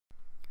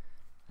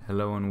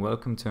Hello and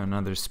welcome to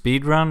another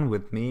speedrun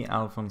with me,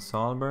 Alphonse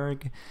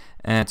Salberg.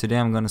 Today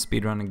I'm going to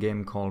speedrun a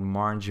game called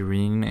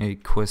Margarine, a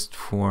quest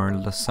for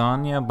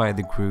lasagna by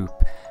the group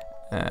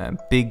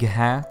Big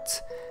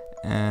Hat.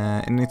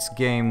 And it's a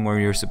game where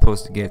you're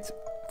supposed to get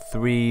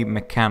 3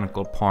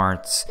 mechanical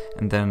parts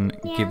and then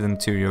give them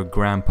to your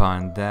grandpa,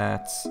 and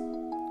that's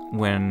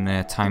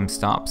when time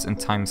stops. And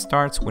time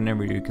starts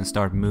whenever you can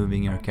start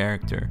moving your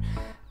character.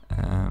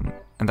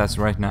 And that's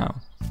right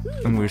now.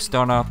 And we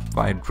start off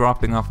by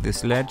dropping off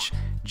this ledge,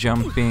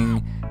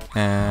 jumping,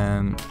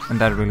 and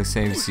that really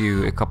saves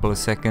you a couple of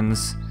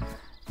seconds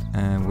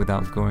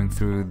without going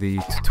through the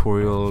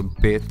tutorial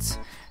bit.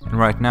 And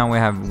right now we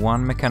have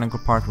 1 mechanical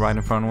part right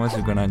in front of us.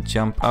 We're gonna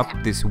jump up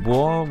this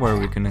wall where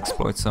we can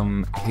exploit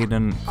some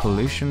hidden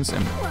collisions,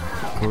 and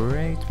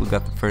great, we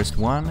got the first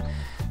one.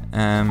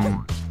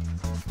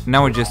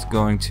 Now we're just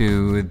going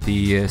to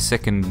the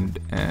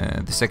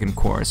second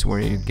course where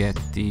you get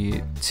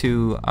the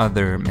 2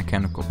 other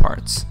mechanical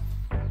parts,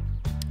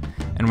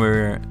 and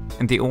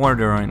the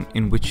order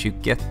in which you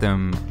get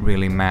them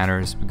really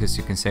matters, because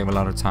you can save a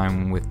lot of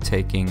time with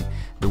taking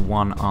the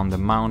one on the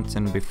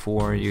mountain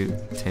before you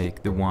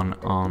take the one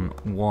on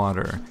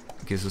water.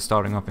 Because we're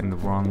starting off in the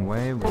wrong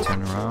way, we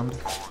turn around,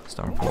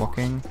 start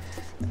walking.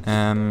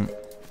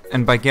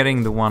 And by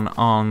getting the one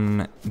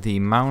on the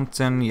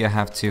mountain, you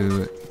have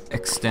to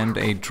extend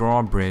a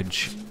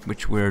drawbridge,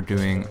 which we're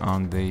doing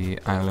on the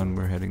island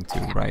we're heading to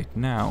right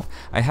now.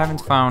 I haven't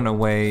found a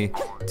way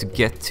to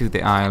get to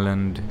the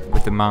island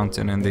with the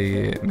mountain and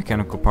the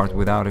mechanical part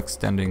without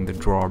extending the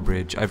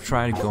drawbridge. I've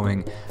tried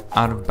going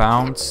out of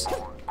bounds,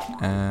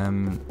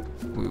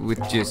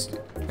 which just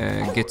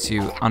gets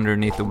you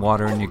underneath the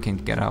water and you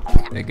can't get up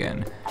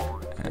again.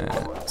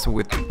 So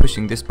with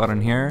pushing this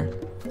button here,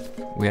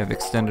 we have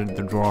extended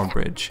the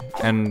drawbridge,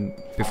 and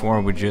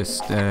before we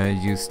just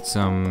used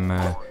some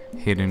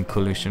hidden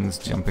collisions,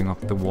 jumping up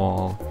the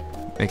wall,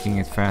 making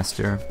it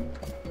faster.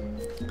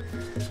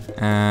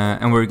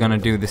 And we're gonna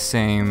do the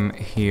same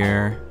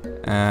here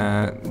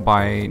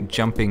by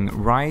jumping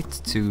right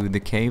to the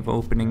cave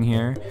opening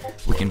here.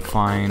 We can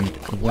find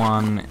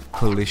 1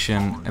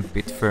 collision a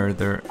bit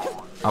further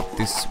up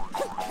this.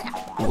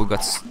 We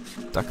got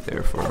stuck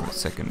there for a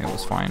second, it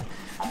was fine.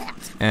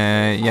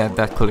 Yeah,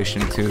 that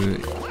collision to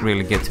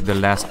really get to the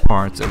last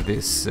part of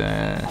this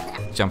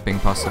jumping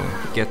puzzle.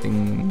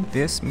 Getting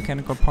this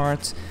mechanical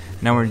part,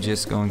 now we're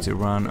just going to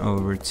run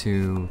over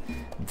to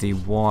the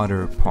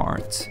water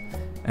part.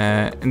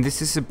 And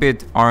this is a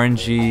bit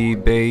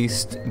RNG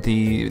based.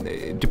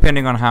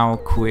 Depending on how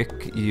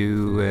quick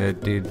you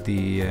did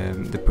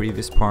the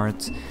previous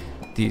part,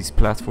 these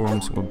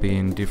platforms will be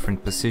in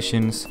different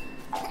positions.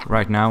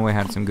 Right now we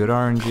had some good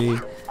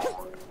RNG,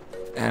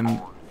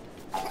 and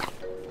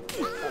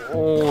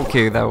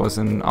okay, that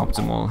wasn't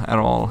optimal at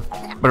all.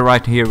 But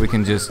right here we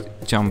can just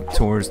jump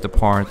towards the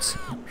parts,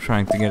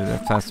 trying to get it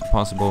as fast as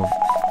possible.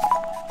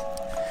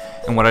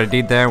 And what I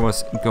did there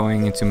was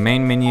going into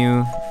main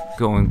menu,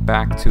 going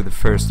back to the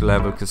first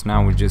level, because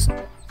now we just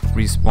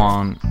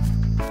respawn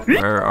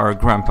where our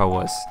grandpa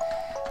was.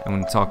 And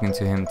when talking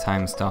to him,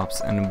 time stops,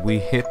 and we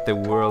hit the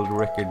world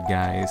record,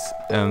 guys.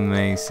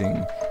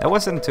 Amazing. That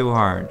wasn't too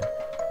hard.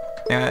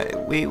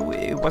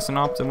 It wasn't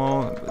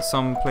optimal.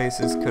 Some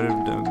places could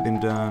have been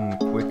done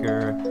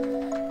quicker.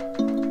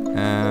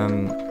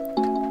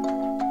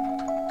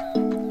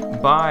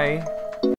 Bye.